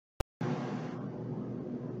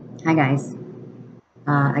Hi guys,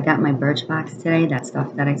 I got my Birchbox today, that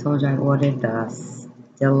stuff that I told you I ordered, the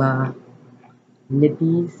Stila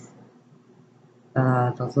lippies,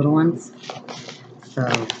 those little ones. So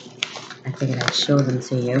I figured I'd show them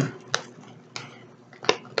to you.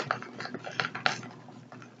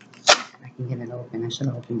 I can get it open. I should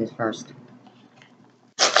have opened it first.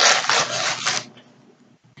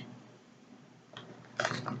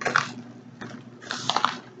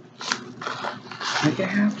 Look at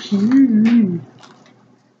how cute.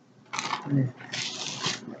 What is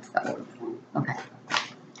that? What's that order form? Okay.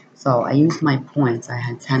 So I used my points. I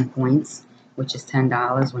had 10 points, which is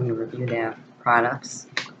 $10 when you review their products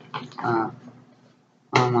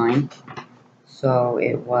online. So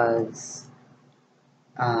it was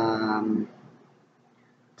 20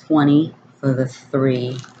 for the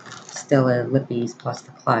 3 Stila lippies plus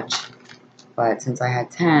the clutch. But since I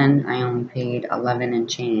had 10, I only paid 11 and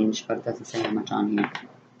change, but it doesn't say how much on here.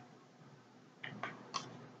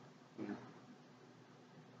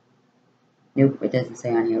 Nope, it doesn't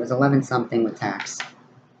say on here. It was 11 something with tax.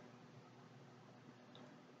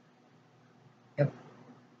 Yep.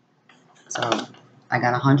 So I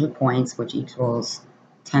got 100 points, which equals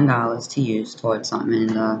 $10 to use towards something in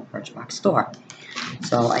the Birchbox store.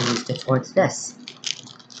 So I used it towards this.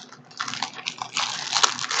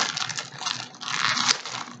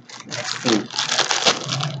 Let's see.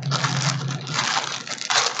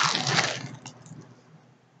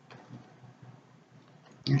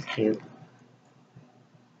 That's cute.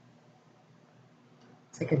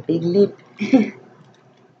 It's like a big lip.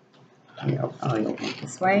 Oh, you open it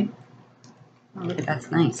this way. Oh, look at that.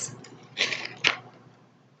 That's nice.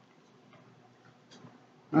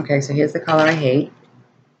 Okay, so here's the color I hate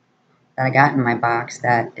that I got in my box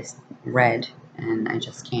that is red, and I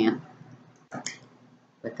just can't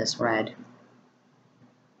with this red.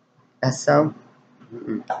 That's so?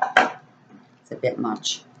 It's a bit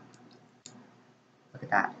much. Look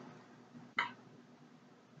at that.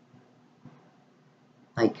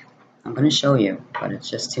 Like, I'm going to show you, but it's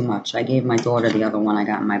just too much. I gave my daughter the other one I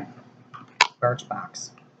got in my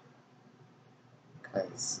Birchbox.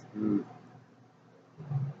 Because, I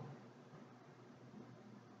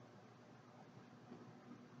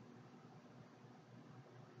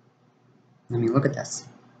mean, look at this.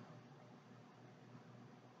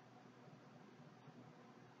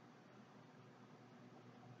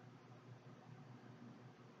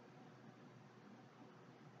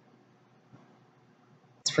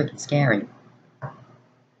 It's freaking scary.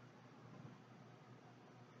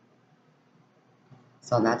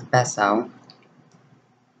 So that's Besso.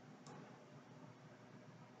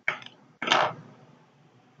 I'm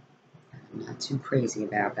not too crazy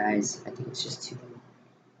about, guys. I think it's just too...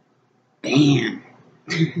 Bam!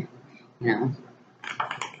 You know?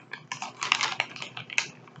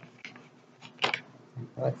 I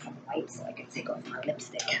brought some wipes so I can take off my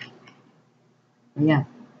lipstick. But yeah.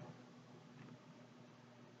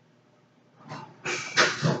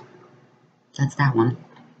 That's that one.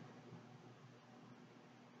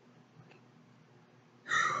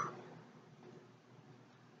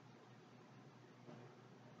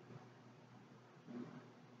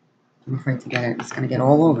 I'm afraid to get it. It's going to get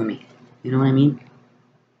all over me. You know what I mean?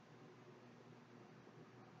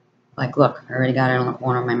 Like, look. I already got it on the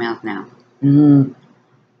corner of my mouth now.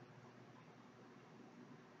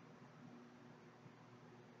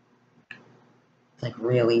 It's like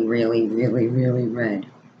really, really, really, really red.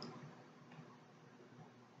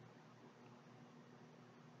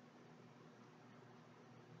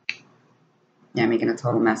 Yeah, I'm making a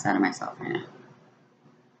total mess out of myself right now.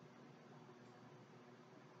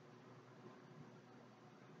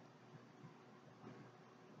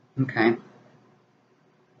 Okay.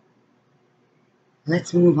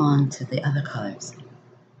 Let's move on to the other colors.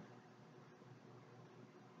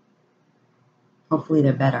 Hopefully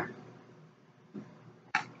they're better.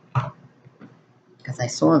 Because I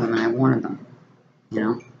saw them and I wanted them. You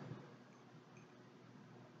know?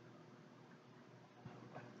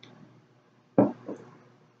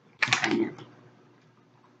 Okay, now.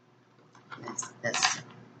 This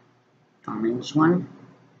orange one.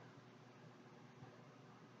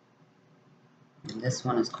 And this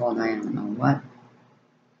one is called, I don't know what.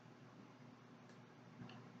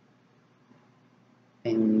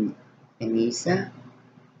 Venezia?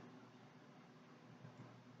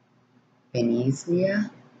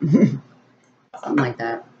 Something like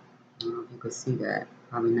that. I don't know if you could see that.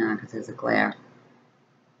 Probably not because there's a glare.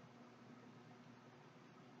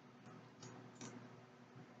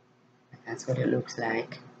 But that's what it looks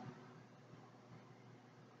like.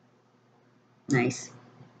 Nice.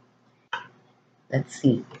 Let's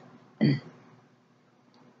see.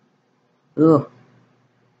 Ugh.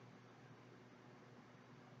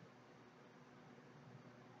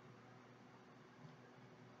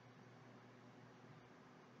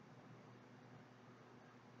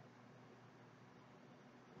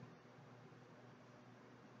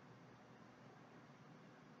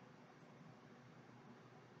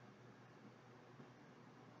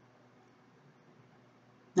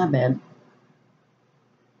 Not bad.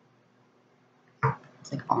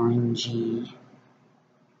 It's like orangey.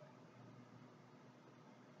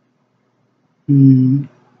 Hmm.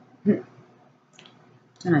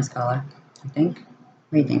 It's a nice color, I think.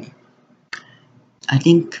 What do you think? I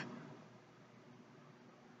think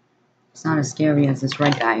it's not as scary as this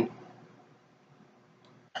red guy.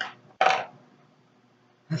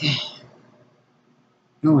 Okay.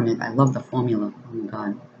 No, and I love the formula. Oh my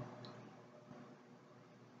god.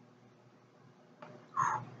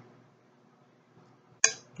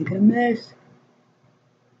 Look at a mess.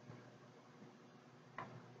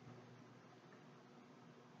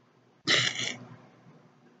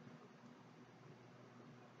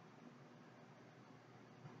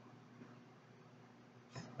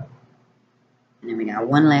 And then we got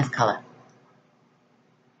one last color.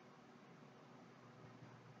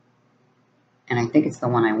 And I think it's the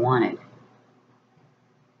one I wanted.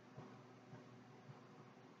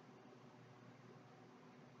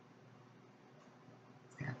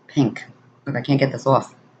 It's like a pink. Look, I can't get this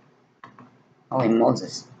off. Holy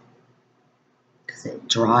Moses. Because it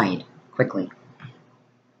dried quickly.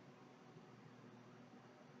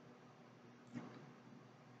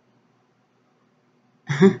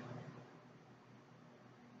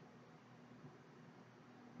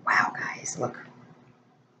 Wow, guys, look.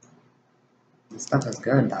 This stuff is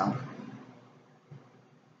good, though.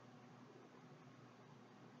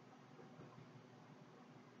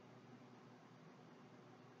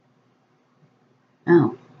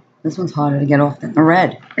 Oh, this one's harder to get off than the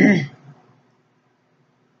red.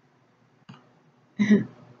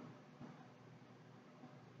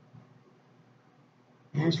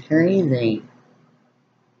 That's crazy.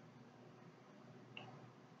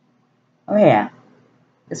 Oh, yeah.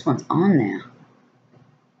 This one's on there.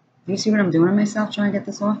 Do you see what I'm doing to myself trying to get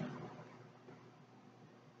this off?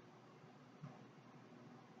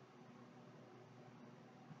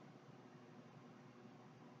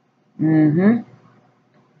 Mm-hmm.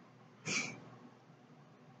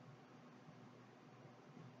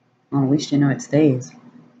 Well, at least you know it stays.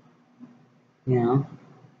 You know?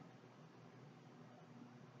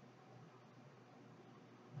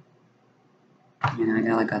 You know, I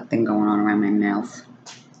got like a thing going on around my mouth.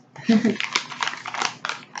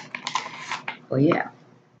 Well, yeah.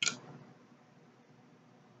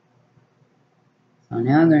 So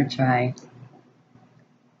now I'm going to try.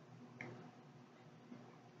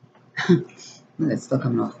 Look, it's still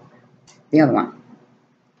coming off. The other one.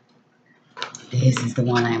 This is the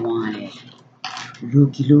one I wanted.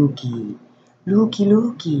 Looky, looky. Looky,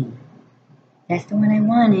 looky. That's the one I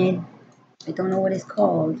wanted. I don't know what it's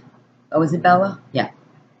called. Oh, is it Bella? Yeah.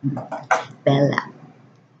 Bella.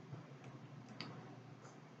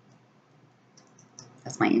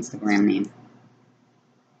 That's my Instagram name.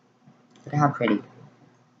 Look at how pretty.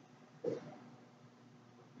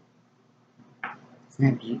 Isn't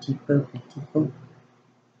that beautiful? Beautiful.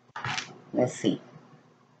 Let's see.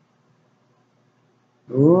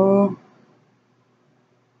 Ooh.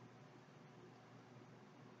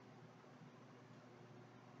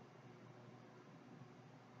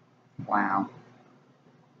 Wow.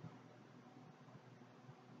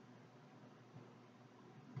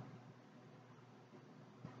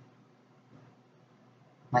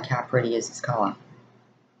 Like how pretty is this color?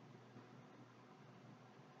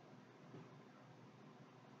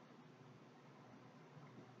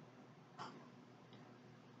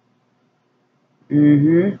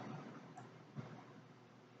 Mm-hmm.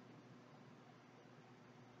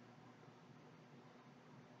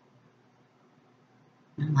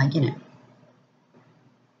 I'm liking it.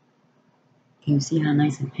 Can you see how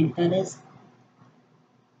nice and pink that is?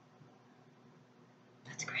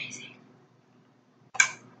 That's crazy.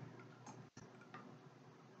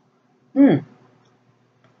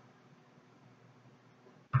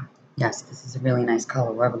 Yes, this is a really nice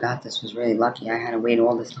color. Whoever got this was really lucky. I had to wait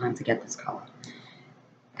all this time to get this color.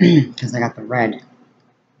 Because I got the red.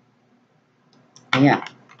 But yeah.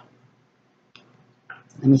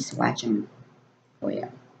 Let me swatch them for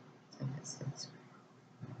you. So this is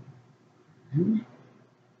one.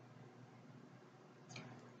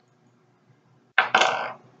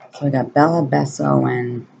 So I got Bella Besso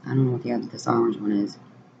and I don't know what the other, this orange one is.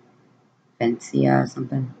 Vencia or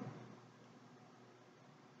something.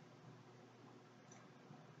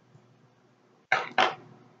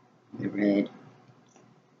 The red.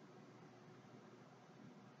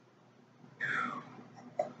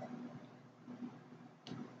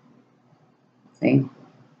 See?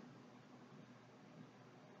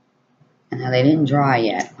 And now they didn't dry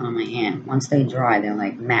yet on my hand. Once they dry, they're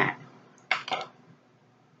like matte.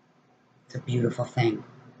 It's a beautiful thing.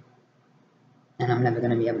 And I'm never going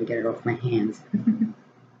to be able to get it off my hands.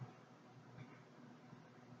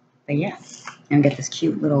 But yeah, and get this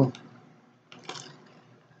cute little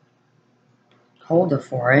holder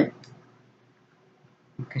for it.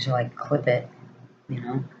 Because you like clip it, you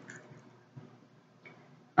know.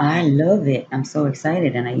 I love it. I'm so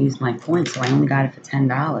excited. And I used my points, so I only got it for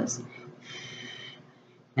 $10.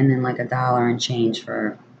 And then like $1 and change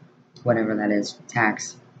for whatever that is,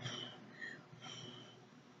 tax.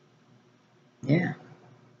 Yeah.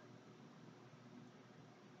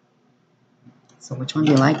 So which one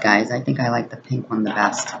do you like, guys? I think I like the pink one the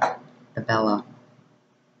best. The Bella.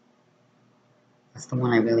 That's the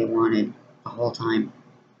one I really wanted the whole time.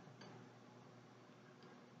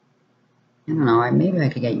 I don't know. Maybe I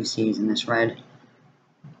could get used to using this red.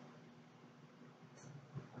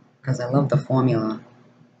 Because I love the formula.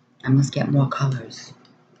 I must get more colors.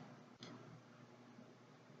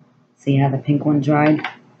 See how the pink one dried?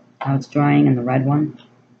 How it's drying, and the red one?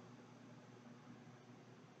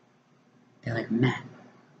 They're like matte.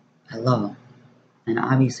 I love them. And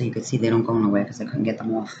obviously you could see they don't go nowhere because I couldn't get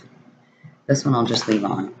them off. This one I'll just leave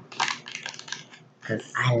on.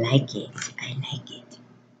 Because I like it. I like it.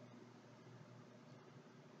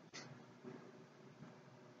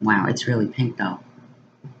 Wow, it's really pink though.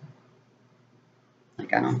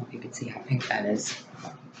 Like, I don't know if you can see how pink that is.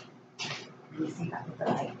 Let me see if I put the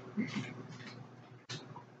light.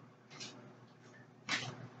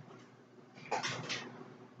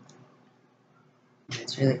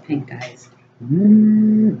 It's really pink, guys.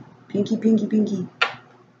 Pinky, pinky, pinky.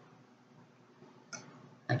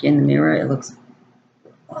 Like in the mirror, it looks...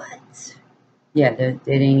 What? Yeah, they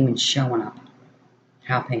ain't even showing up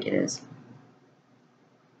how pink it is.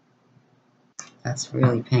 That's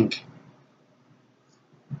really pink.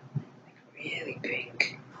 Like, really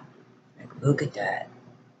pink. Like, look at that.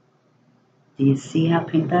 Do you see how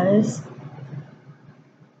pink that is?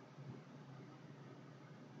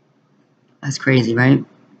 That's crazy, right?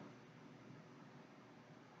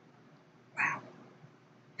 Wow.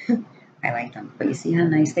 I like them. But you see how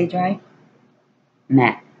nice they dry?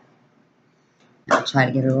 Matte. I'll try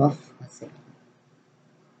to get it off. Let's see.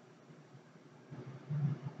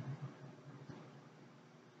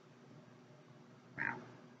 Wow.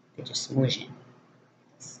 They're just smooshing.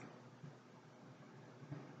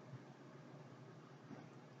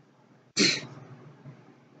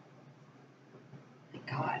 My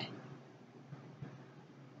God.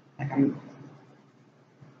 Like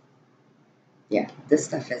yeah, this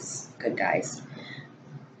stuff is good, guys.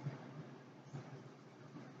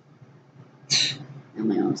 Now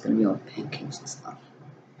my arm's gonna be all pink and stuff.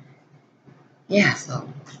 Yeah, so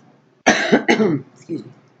excuse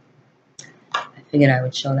me. I figured I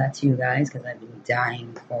would show that to you guys because I've been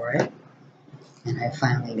dying for it. And I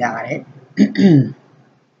finally got it.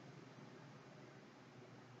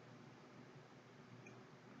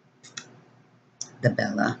 The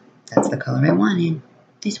Bella. That's the color I wanted.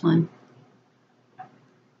 This one.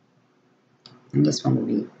 And this one will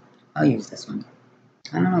be, I'll use this one.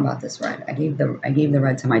 I don't know about this red. I gave the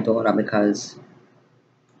red to my daughter because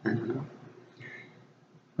I don't know.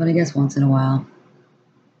 But I guess once in a while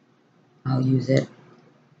I'll use it.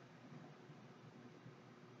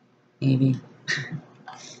 Maybe.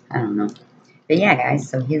 I don't know. But yeah, guys,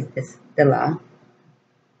 so here's this Stila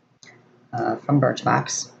from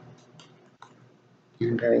Birchbox.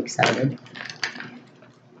 And I'm very excited.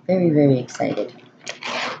 Very, very excited.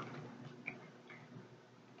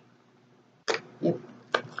 Yep.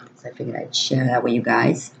 So I figured I'd share that with you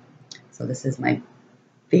guys. So this is my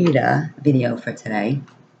beta video for today.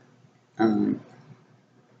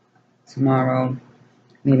 Tomorrow,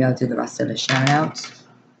 maybe I'll do the rest of the shout outs.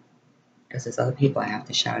 Because there's other people I have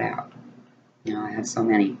to shout out. You know, I have so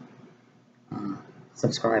many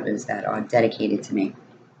subscribers that are dedicated to me.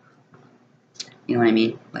 You know what I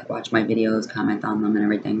mean? Like, watch my videos, comment on them and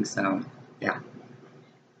everything. So, yeah.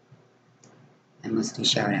 I must do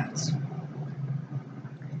shout outs.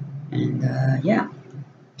 And, yeah.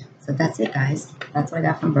 So that's it, guys. That's what I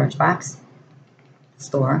got from Birchbox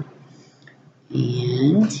store.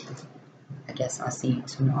 And I guess I'll see you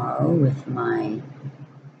tomorrow with my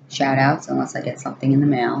shout outs, unless I get something in the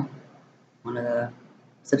mail. One of the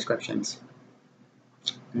subscriptions.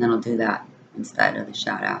 And then I'll do that instead of the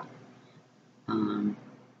shout out.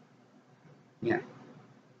 Yeah.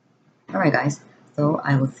 Alright, guys. So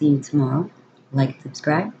I will see you tomorrow. Like,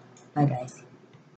 subscribe. Bye, guys.